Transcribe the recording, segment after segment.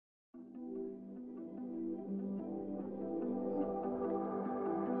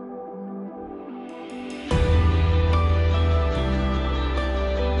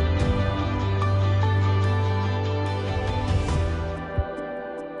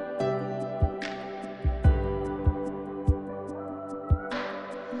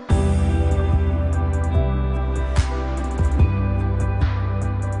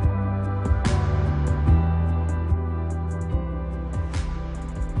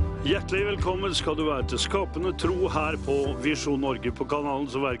Hjertelig velkommen skal du være til Skapende tro her på Visjon Norge på kanalen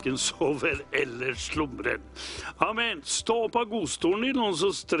som hverken sover eller slumrer. Amen. Stå opp av godstolen din, og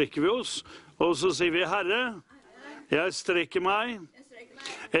så strekker vi oss, og så sier vi, Herre, jeg strekker meg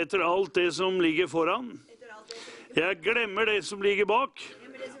etter alt det som ligger foran. Jeg glemmer det som ligger bak,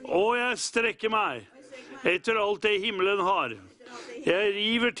 og jeg strekker meg etter alt det himmelen har. Jeg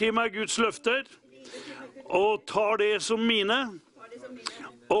river til meg Guds løfter, og tar det som mine,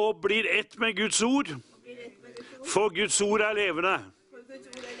 og blir ett med Guds ord, for Guds ord er levende.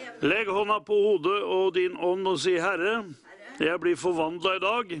 Legg hånda på hodet og din ånd og si, Herre, jeg blir forvandlet i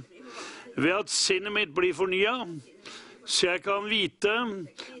dag, ved at sinnet mitt blir fornyet, så jeg kan vite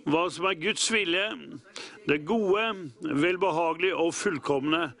hva som er Guds vilje, det gode, velbehagelige og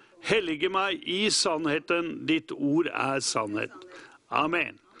fullkomne. Hellige meg i sannheten, ditt ord er sannhet.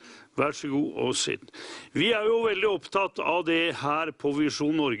 Amen. Vær så god og sitt. Vi er jo veldig opptatt av det her på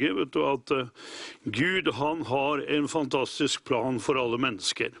Visjon Norge, vet du, at Gud, han har en fantastisk plan for alle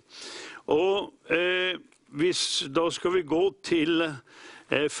mennesker. Og da skal vi gå til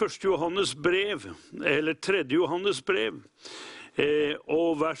 1. Johannes brev, eller 3. Johannes brev,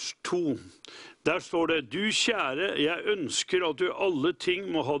 og vers 2. Der står det, du kjære, jeg ønsker at du alle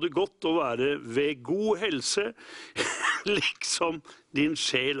ting må ha det godt og være ved god helse, liksom din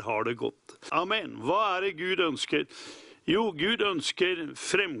sjel har det godt. Amen. Hva er det Gud ønsker? Jo, Gud ønsker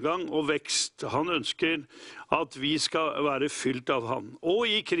fremgang og vekst. Han ønsker at vi skal være fylt av han. Og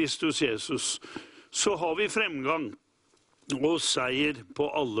i Kristus Jesus så har vi fremgang og seier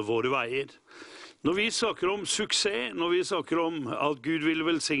på alle våre veier. Når vi snakker om suksess, når vi snakker om at Gud vil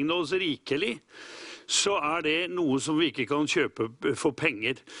velsigne oss rikelig, så er det noe som vi ikke kan kjøpe for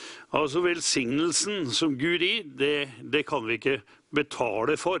penger. Altså velsignelsen som Gud gir, det kan vi ikke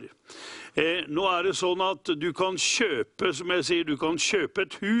betale for. Nå er det sånn at du kan kjøpe, som jeg sier, du kan kjøpe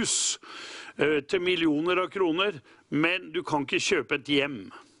et hus til millioner av kroner, men du kan ikke kjøpe et hjem.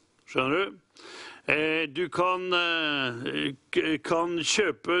 Skjønner du? Du kan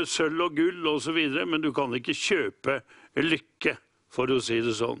kjøpe sølv og gull og så videre, men du kan ikke kjøpe lykke, for å si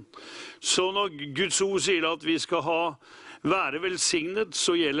det sånn. Så når Guds ord sier at vi skal være velsignet,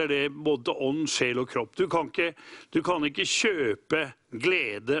 så gjelder det både ånd, sjel og kropp. Du kan ikke kjøpe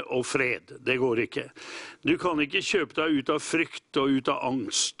glede og fred. Det går ikke. Du kan ikke kjøpe deg ut av frykt og ut av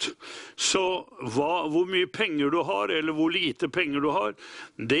angst. Så hvor mye penger du har, eller hvor lite penger du har,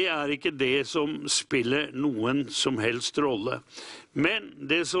 det er ikke det som spiller noen som helst rolle. Men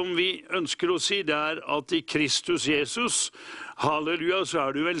det som vi ønsker å si, det er at i Kristus Jesus, halleluja, så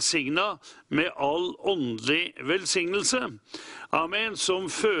er du velsignet med all åndelig velsignelse. Amen, som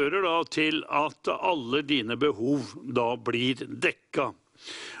fører da til at alle dine behov da blir dekka.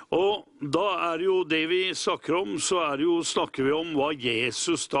 Og da er jo det vi snakker om, så snakker vi om hva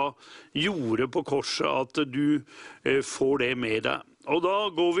Jesus da gjorde på korset, at du får det med deg. Og da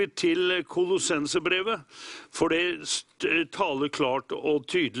går vi til Kolossensebrevet, for det taler klart og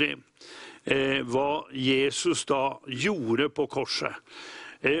tydelig hva Jesus da gjorde på korset.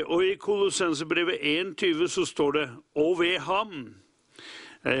 Og i Kolossensebrevet 1:20 så står det, og ved ham,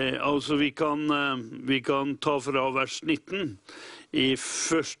 altså vi kan ta fra vers 19 i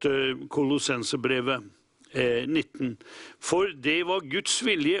 1. Kolossensebrevet 19. For det var Guds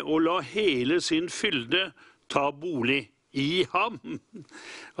vilje å la hele sin fylde ta bolig i ham,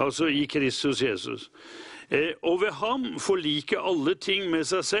 altså i Kristus Jesus. Og ved ham forlike alle ting med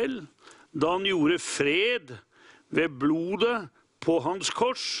seg selv, da han gjorde fred ved blodet på hans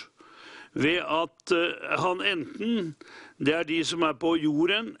kors, ved at han enten, det er de som er på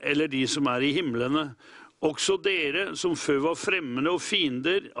jorden, eller de som er i himlene, også dere som før var fremmede og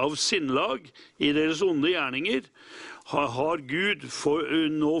fiender av sinnlag i deres onde gjerninger, har Gud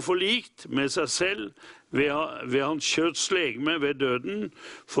nå forlikt med seg selv ved hans kjøtts legeme ved døden,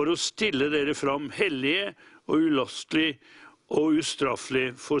 for å stille dere fram hellige og ulastelig og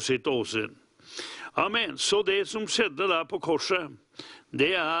ustraffelig for sitt åsyn. Amen. Så det som skjedde der på korset,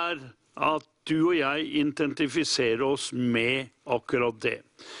 det er at du og jeg identifiserer oss med akkurat det.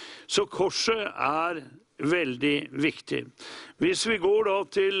 Så korset er veldig viktig. Hvis vi går da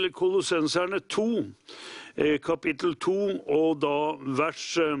til Kolossenserne 2, kapittel 2, og da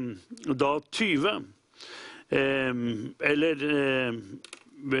vers 20,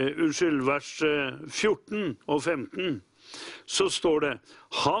 vers 14 og 15, så står det,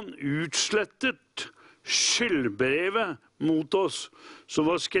 han utslettet skyldbrevet mot oss, som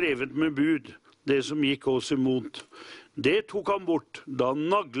var skrevet med bud, det som gikk oss imot. Det tok han bort, da han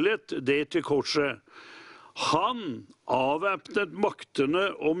naglet det til korset. Han avvæpnet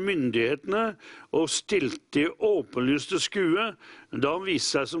maktene og myndighetene og stilte i åpenlyste skue da han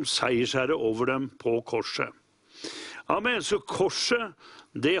viste seg som seiersherre over dem på korset. Amen, så korset,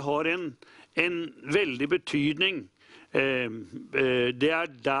 det har en veldig betydning. Det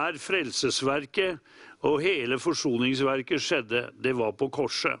der frelsesverket og hele forsoningsverket skjedde, det var på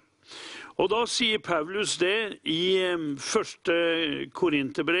korset. Og da sier Paulus det i 1.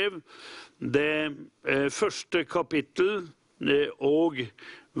 Korinterbrev, det 1. kapittel og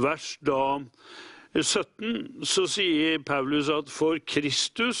vers 17, så sier Paulus at for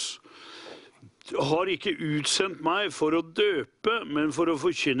Kristus har ikke utsendt meg for å døpe, men for å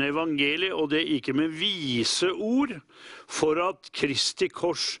forkynne evangeliet, og det ikke med vise ord, for at Kristi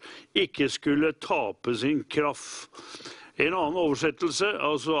kors ikke skulle tape sin kraft. En annen oversettelse,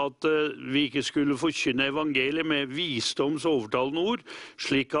 altså at vi ikke skulle forkynne evangeliet med visdoms overtalende ord,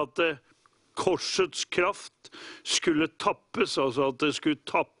 slik at korsets kraft skulle tappes, altså at det skulle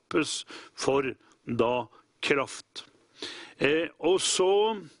tappes for da kraft. Og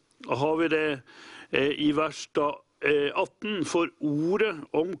så har vi det i vers 18, for ordet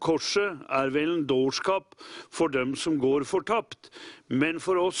om korset er vel en dårskap for dem som går fortapt, men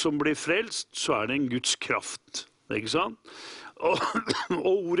for oss som blir frelst, så er det en Guds kraft. Ikke sant? Og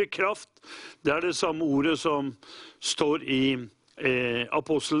ordet kraft, det er det samme ordet som står i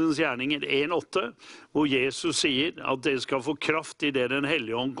Apostelens gjerninger 1,8, hvor Jesus sier at dere skal få kraft i det Den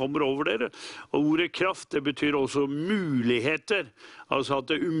Hellige Ånd kommer over dere. Og ordet kraft, det betyr også muligheter, altså at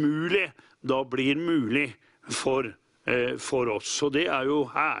det umulige da blir mulig for oss. Så det er jo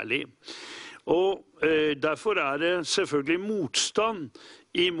herlig. Og derfor er det selvfølgelig motstand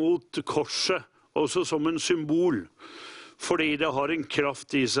imot korset, også som en symbol, fordi det har en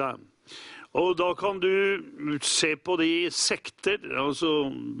kraft i seg. Og da kan du se på de sekter,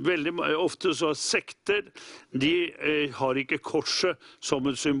 altså veldig ofte så er sekter, de har ikke korset som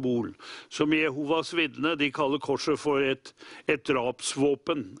et symbol. Som Jehovas vitne, de kaller korset for et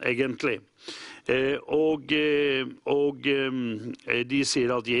drapsvåpen, egentlig. Og de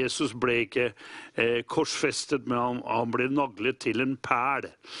sier at Jesus ble ikke korsfestet, men han ble naglet til en pæl.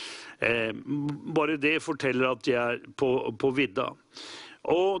 Bare det forteller at de er på vidda.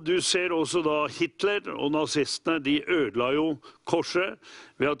 Og du ser også da Hitler og nazistene, de ødela jo korset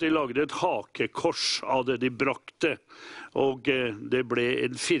ved at de lagde et hakekors av det de brakte. Og det ble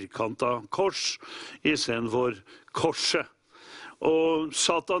en firkantet kors i stedet for korset. Og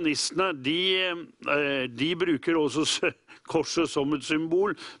satanistene, de bruker også korset som et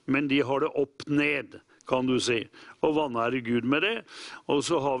symbol, men de har det opp ned, kan du si. Og vanære Gud med det. Og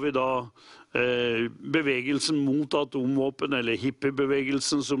så har vi da bevegelsen mot atomvåpen, eller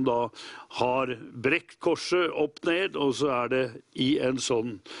hippiebevegelsen, som da har brekt korset opp ned, og så er det i en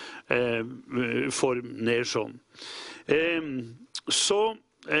sånn form ned sånn.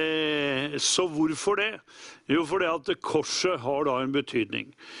 Så hvorfor det? Jo, fordi at korset har da en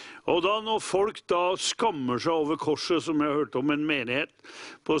betydning. Og da når folk da skammer seg over korset, som jeg hørte om en menighet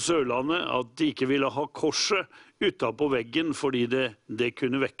på Sørlandet, at de ikke ville ha korset utenpå veggen fordi det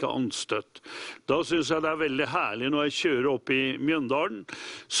kunne vekke anstøtt. Da synes jeg det er veldig herlig når jeg kjører opp i Mjøndalen,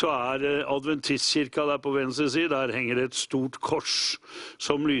 så er adventistkirka der på venstre side, der henger det et stort kors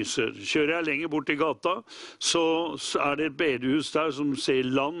som lyser. Kjører jeg lenger bort i gata, så er det et bedehus der som sier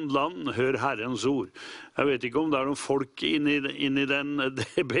land, land, hør Herrens ord. Jeg vet ikke om det er noen folk inni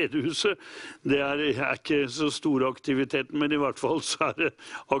det bedehuset. Det er ikke så stor aktivitet, men i hvert fall så er det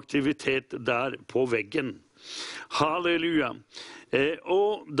aktivitet der på veggen. Halleluja.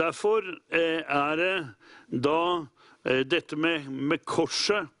 Og derfor er det da dette med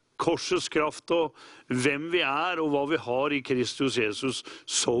korset, korsets kraft og hvem vi er og hva vi har i Kristus Jesus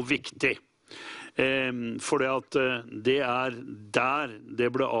så viktig. For det er der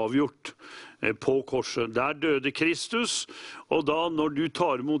det ble avgjort på korset. Der døde Kristus, og da når du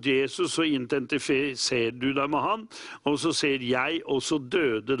tar imot Jesus, så identifiserer du deg med han, og så ser jeg også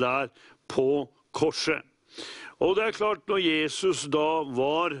døde der på korset. Og det er klart, når Jesus da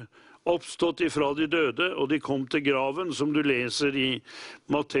var oppstått ifra de døde, og de kom til graven, som du leser i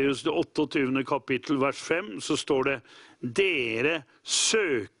Matteus 28. kapittel, vers 5, så står det, dere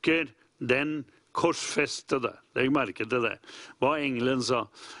søker den korsfestede. Legg merke til det. Hva engelen sa.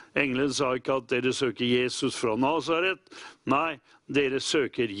 Engelen sa ikke at dere søker Jesus fra Nazaret. Nei, dere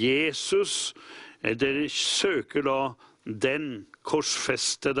søker Jesus. Dere søker da den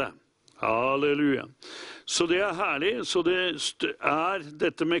korsfestede. Halleluja. Så det er herlig. Så det er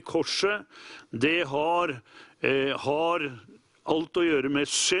dette med korset, det har alt å gjøre med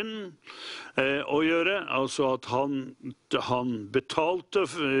synd å gjøre, altså at han betalte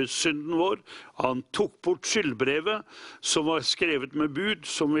synden vår, han tok bort skyldbrevet som var skrevet med bud,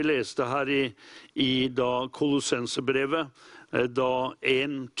 som vi leste her i da Kolossensebrevet, da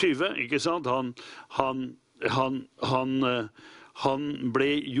 1:20, ikke sant? Han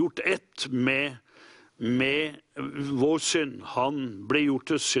ble gjort ett med vår synd. Han ble gjort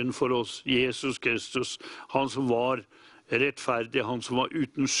til synd for oss, Jesus Kristus, han som var rettferdig, han som var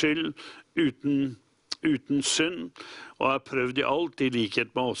uten skyld, uten synd, og er prøvd i alt i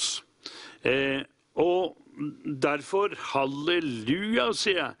likhet med oss. Og derfor, halleluja,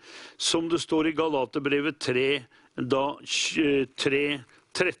 sier jeg, som det står i Galaterbrevet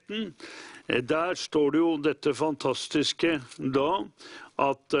 3:13, der står det jo dette fantastiske da,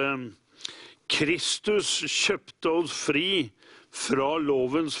 at Kristus kjøpte oss fri fra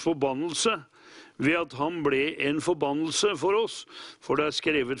lovens forbannelse, ved at han ble en forbannelse for oss, for det er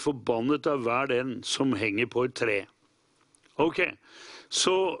skrevet forbannet av hver den som henger på et tre. Ok,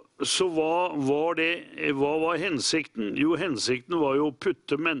 så hva var hensikten? Jo, hensikten var jo å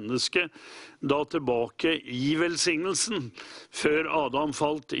putte mennesket da tilbake i velsignelsen, før Adam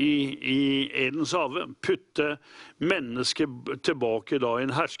falt i Edens hage, putte mennesket tilbake da i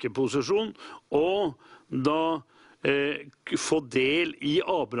en herskeposisjon, og da få del i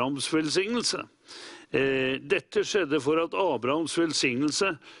Abrahams velsignelse. Dette skjedde for at Abrahams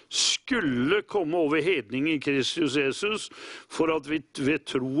velsignelse skulle komme over hedningen i Kristus Jesus, for at vi ved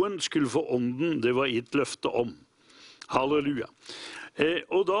troen skulle få ånden det var gitt løfte om. Halleluja.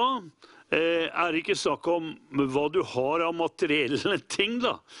 Og da er det ikke snakk om hva du har av materielle ting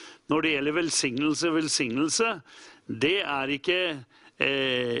da. Når det gjelder velsignelse, det er ikke,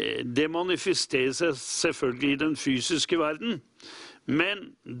 det manifesterer seg selvfølgelig i den fysiske verden.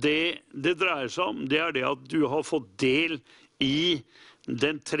 Men det dreier seg om, det er det at du har fått del i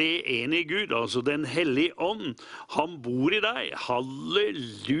den treenige Gud, altså den hellige ånd. Han bor i deg,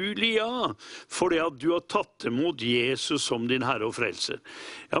 halleluja, fordi at du har tatt imot Jesus som din Herre og Frelser.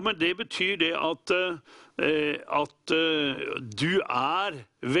 Ja, men det betyr det at du er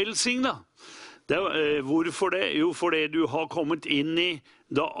velsignet. Hvorfor det? Jo, fordi du har kommet inn i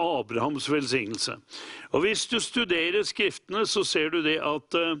da Abrahams velsignelse. Og hvis du studerer skriftene, så ser du det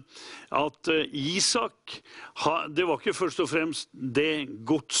at Isak, det var ikke først og fremst det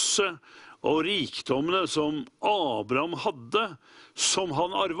godset og rikdommene som Abraham hadde, som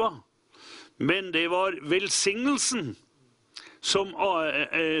han arva. Men det var velsignelsen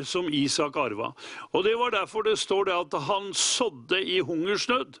som Isak arva. Og det var derfor det står det at han sådde i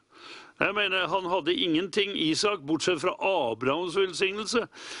hungersnød. Jeg mener, han hadde ingenting, Isak, bortsett fra Abrahams velsignelse.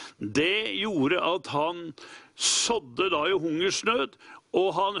 Det gjorde at han sådde da i hungersnød,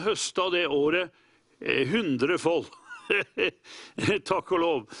 og han høstet det året 100 fold. Takk og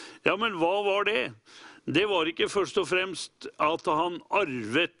lov. Ja, men hva var det? Det var ikke først og fremst at han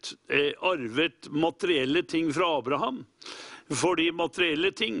arvet materielle ting fra Abraham. For de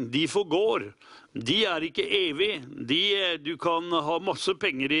materielle ting, de forgår. De er ikke evig. Du kan ha masse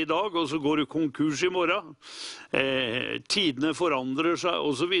penger i dag, og så går du konkurs i morgen. Tidene forandrer seg,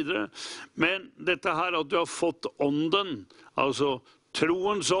 og så videre. Men dette her at du har fått ånden, altså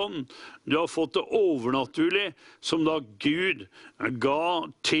troens ånd, du har fått det overnaturlige, som da Gud ga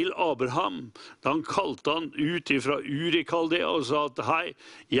til Abraham. Da han kalte han ut fra Ur i Kaldea og sa at hei,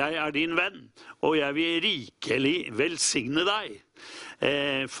 jeg er din venn, og jeg vil rikelig velsigne deg,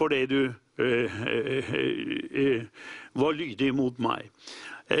 fordi du var lydig mot meg.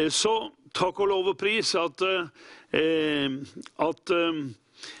 Så takk og lov og pris at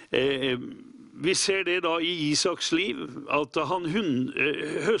vi ser det da i Isaks liv, at han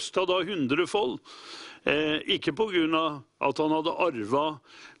høstet da 100 fold. Ikke på grunn av at han hadde arvet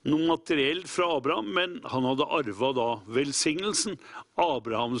noe materielt fra Abraham, men han hadde arvet da velsignelsen,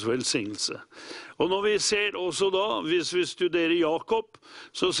 Abrahams velsignelse. Og når vi ser også da, hvis vi studerer Jakob,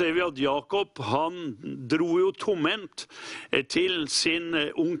 så ser vi at Jakob, han dro jo tomhendt til sin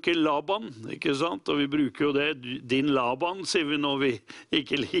onkel Laban, ikke sant? Og vi bruker jo det, din Laban, sier vi når vi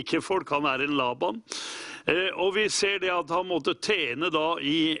ikke liker folk, han er en Laban. Og vi ser det at han måtte tjene da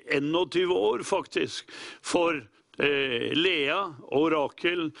i 21 år faktisk, for Lea og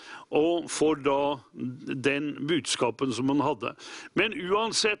Rakel, og for da den budskapen som han hadde. Men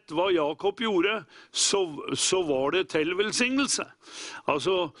uansett hva Jakob gjorde, så var det til velsignelse.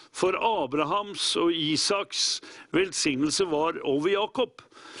 Altså, for Abrahams og Isaks velsignelse var over Jakob.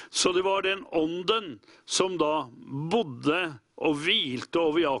 Så det var den ånden som da bodde og hvilte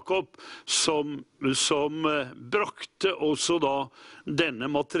over Jakob, som brakte også da denne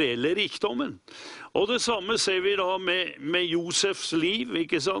materielle rikdommen. Og det samme ser vi da med Josefs liv,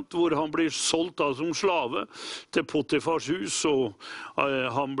 ikke sant? Hvor han blir solgt da som slave til Potifars hus, og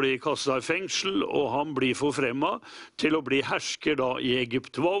han blir kastet i fengsel, og han blir forfremmet til å bli hersker da i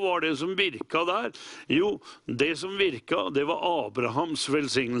Egypt. Hva var det som virket der? Jo, det som virket, det var Abrahams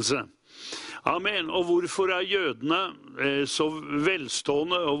velsignelse. Amen. Og hvorfor jødene så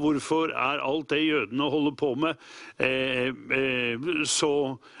velstående, og hvorfor alt det jødene holder på med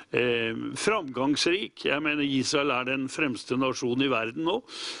så framgangsrik? Jeg mener, Israel den fremste nasjonen i verden nå.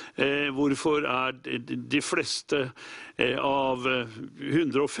 Hvorfor de fleste av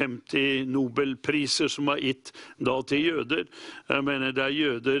 150 Nobelpriser som gitt da til jøder? Jeg mener, det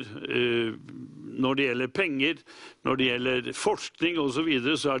jøder når det gjelder penger, når det gjelder forskning og så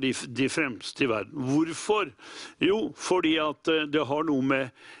videre, så de fremste i verden. Hvorfor? Jo, fordi at det har noe med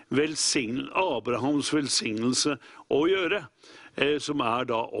Abrahams velsignelse å gjøre, som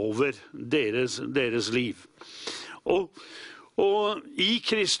da over deres liv. Og i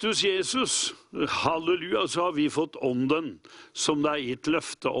Kristus Jesus, halleluja, så har vi fått ånden som det gitt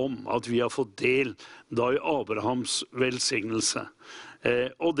løfte om, at vi har fått del da i Abrahams velsignelse.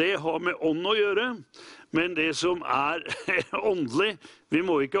 Og det har med ånd å gjøre, men det som åndelig, vi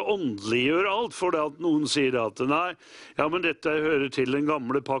må ikke åndeliggjøre alt, for det at noen sier at nei, ja, men dette hører til den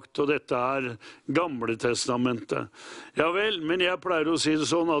gamle pakt, og dette gamle testamentet. Ja vel, men jeg pleier å si det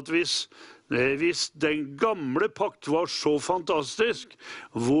sånn at hvis den gamle pakt var så fantastisk,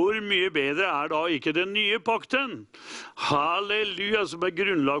 hvor mye bedre da ikke den nye pakten? Halleluja, som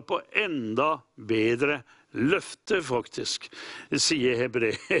grunnlag på enda bedre løfte, faktisk, sier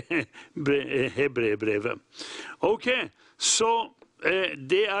Hebrebrevet. Ok, så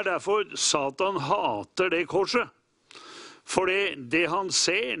det derfor Satan hater det korset. For det han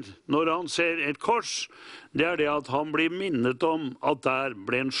ser, når han ser et kors, det det at han blir minnet om at der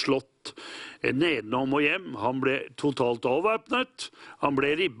ble han slått nedenom og hjem. Han ble totalt avvæpnet, han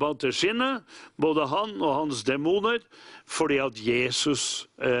ble ribbet til skinnet, både han og hans demoner, fordi at Jesus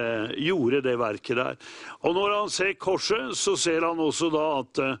gjorde det verket der. Og når han ser korset, så ser han også da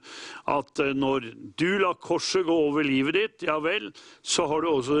at når du lar korset gå over livet ditt, ja vel, så har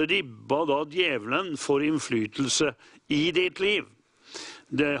du også ribbet da djevelen for innflytelse i ditt liv.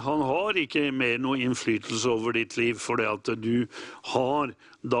 Han har ikke mer noe innflytelse over ditt liv, for det at du har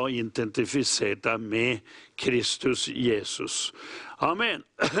da identifisert deg med Kristus Jesus. Amen.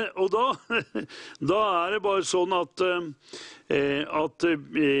 Og da det bare sånn at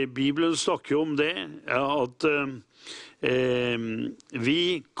Bibelen snakker om det, at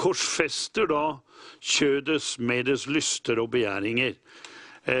vi korsfester da kjødets med dets lyster og begjæringer.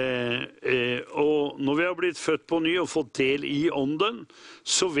 Og når vi har blitt født på ny og fått del i ånden,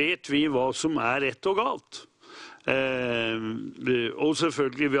 så vet vi hva som rett og galt. Og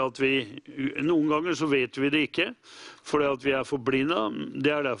selvfølgelig ved at noen ganger så vet vi det ikke, fordi at vi forblindet.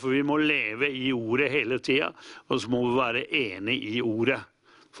 Det derfor vi må leve i ordet hele tiden, og så må vi være enige i ordet,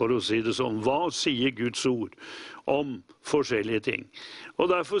 for å si det sånn. Hva sier Guds ord om forskjellige ting? Og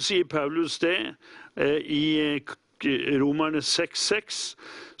derfor sier Paulus det i Romerne 6,6,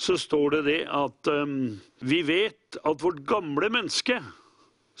 så står det at vi vet at vårt gamle menneske,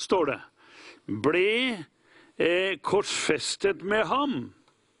 står det, ble korsfestet med ham,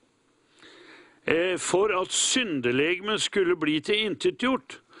 for at syndelegmet skulle bli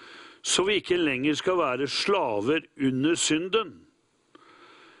tilintetgjort, så vi ikke lenger skal være slaver under synden.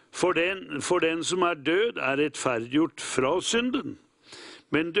 For den som død, rettferdiggjort fra synden.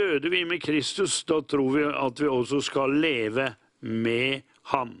 Men døde vi med Kristus, da tror vi at vi også skal leve med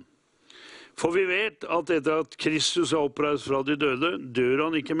ham. For vi vet at etter at Kristus oppreist fra de døde, dør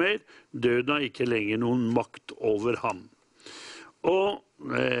han ikke mer. Døden har ikke lenger noen makt over ham. Og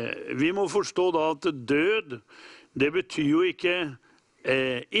vi må forstå da at død, det betyr jo ikke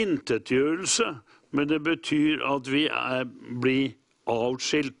intetgjørelse, men det betyr at vi blir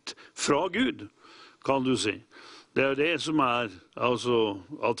avskilt fra Gud, kan du si. Det det som altså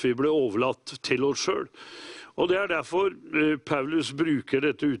at vi ble overlatt til oss selv. Og det derfor Paulus bruker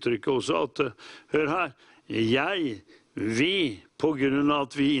dette uttrykket også, at hør her, vi, på grunn av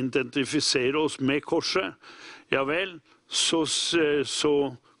at vi identifiserer oss med korset, ja vel, så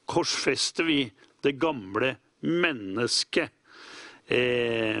korsfester vi det gamle mennesket.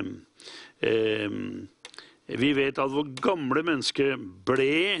 Vi vet at vårt gamle menneske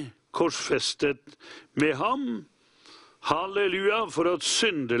ble korsfestet med ham, halleluja, for at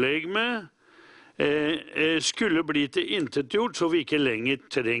syndelegmet skulle bli til intetgjort, så vi ikke lenger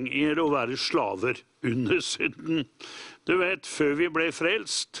trenger å være slaver under synden. Du vet, før vi ble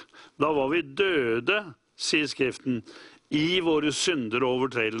frelst, da var vi døde, sier Skriften, i våre synder og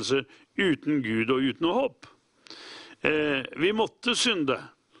overtredelser, uten Gud og uten håp. Vi måtte synde.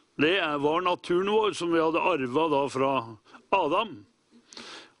 Det var naturen vår som vi hadde arvet da fra Adam.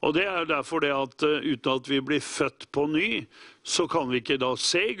 Og det derfor det at uten at vi blir født på ny, så kan vi ikke da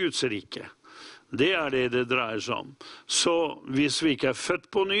se Guds rike. Det det dreier seg om. Så hvis vi ikke født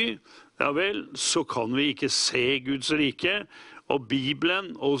på ny, ja vel, så kan vi ikke se Guds rike. Og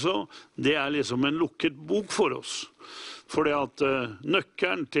Bibelen også, det liksom en lukket bok for oss. For det at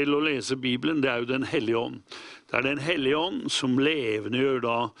nøkkelen til å lese Bibelen, det jo den hellige ånd. Det den hellige ånd som levendegjør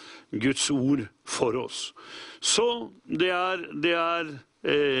da Guds ord for oss. Så det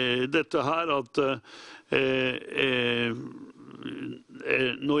dette her at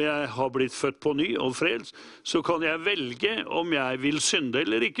når jeg har blitt født på ny og frelst, så kan jeg velge om jeg vil synde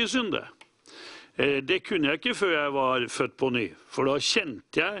eller ikke synde. Det kunne jeg ikke før jeg var født på ny, for da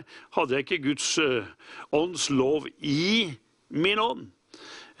hadde jeg ikke Guds ånds lov i min ånd.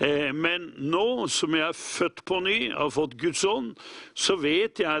 Men nå som jeg født på ny, har fått Guds ånd, så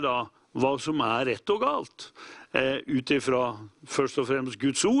vet jeg da hva som rett og galt. Utifra først og fremst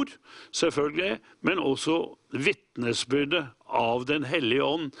Guds ord, selvfølgelig, men også vittnesbyrdet av den hellige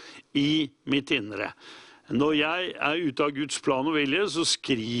ånd i mitt indre. Når jeg ute av Guds plan og vilje, så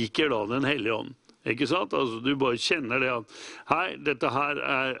skriker da den hellige ånd. Ikke sant? Altså, du bare kjenner det at hei, dette her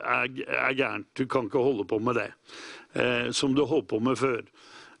gærent, du kan ikke holde på med det som du holdt på med før.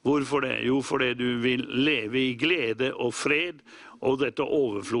 Hvorfor det? Jo, fordi du vil leve i glede og fred og dette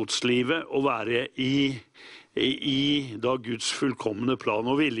overflodslivet og være i da Guds fullkomne plan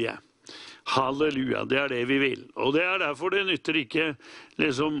og vilje. Halleluja, det det vi vil. Og det derfor det nytter ikke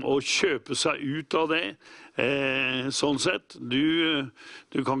liksom å kjøpe seg ut av det. Sånn sett, du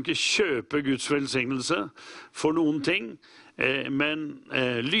kan ikke kjøpe Guds velsignelse for noen ting, men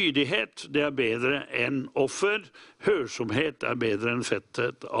lydighet det bedre enn offer, hørsomhet bedre enn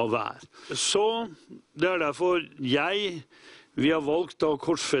fetthet av hver. Så det derfor vi har valgt å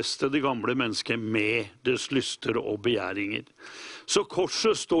korsfeste det gamle mennesket med dets lyster og begjæringer. Så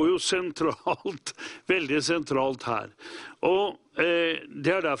korset står jo sentralt, veldig sentralt her. Og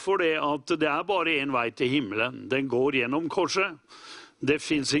det derfor det at det bare en vei til himmelen. Den går gjennom korset. Det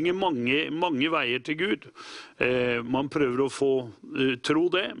finnes ikke mange veier til Gud. Man prøver å få tro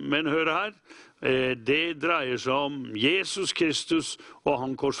det, men hør her. Det dreier seg om Jesus Kristus og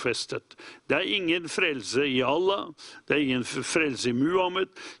han korsfestet. Det ingen frelse i Allah, det ingen frelse i Muhammed,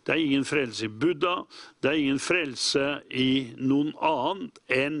 det ingen frelse i Buddha, det ingen frelse i noen annet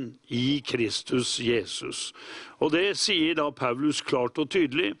enn i Kristus Jesus. Og det sier da Paulus klart og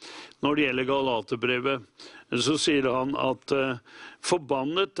tydelig når det gjelder Galaterbrevet. Så sier han at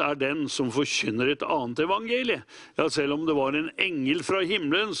forbannet den som forkynner et annet evangelie. Ja, selv om det var en engel fra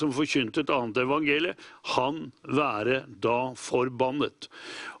himmelen som forkynte et annet evangelie, han være da forbannet.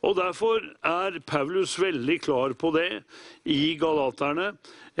 Og derfor Paulus veldig klar på det i Galaterne,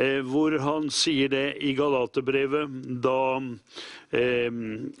 hvor han sier det i Galaterbrevet, da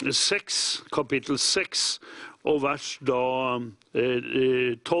kapittel 6, og vers da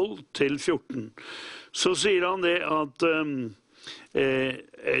 12 til 14. Så sier han det at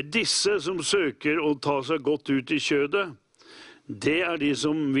disse som søker å ta seg godt ut i kjødet, det de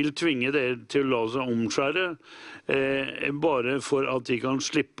som vil tvinge dere til å la seg omskjære, bare for at de kan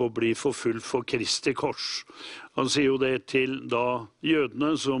slippe å bli forfulgt for Kristi kors. Han sier jo det til da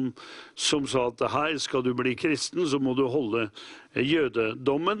jødene som sa at her skal du bli kristen, så må du holde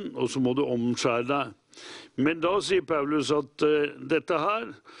jødedommen, og så må du omskjære deg. Men da sier Paulus at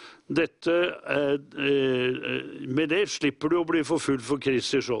med det slipper du å bli forfulgt for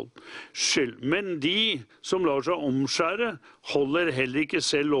Kristi skyld. Men de som lar seg omskjære, holder heller ikke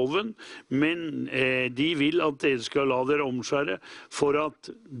selv loven, men de vil at dere skal la dere omskjære, for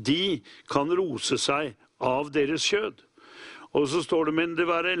at de kan rose seg av deres kjød. Og så står det, men det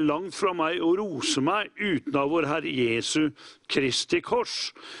være langt fra meg å rose meg uten av vår Herre Jesu Kristi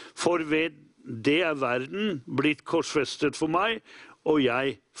kors, for ved det verden blitt korsfestet for meg, og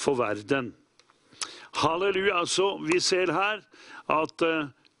jeg for verden. Halleluja, så vi ser her at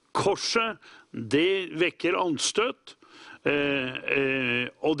korset, det vekker anstøt,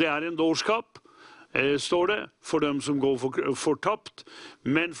 og det en dårskap, står det, for dem som går fortapt.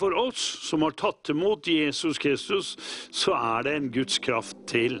 Men for oss som har tatt imot Jesus Kristus, så det en Guds kraft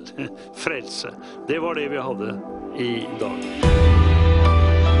til frelse. Det var det vi hadde i dag.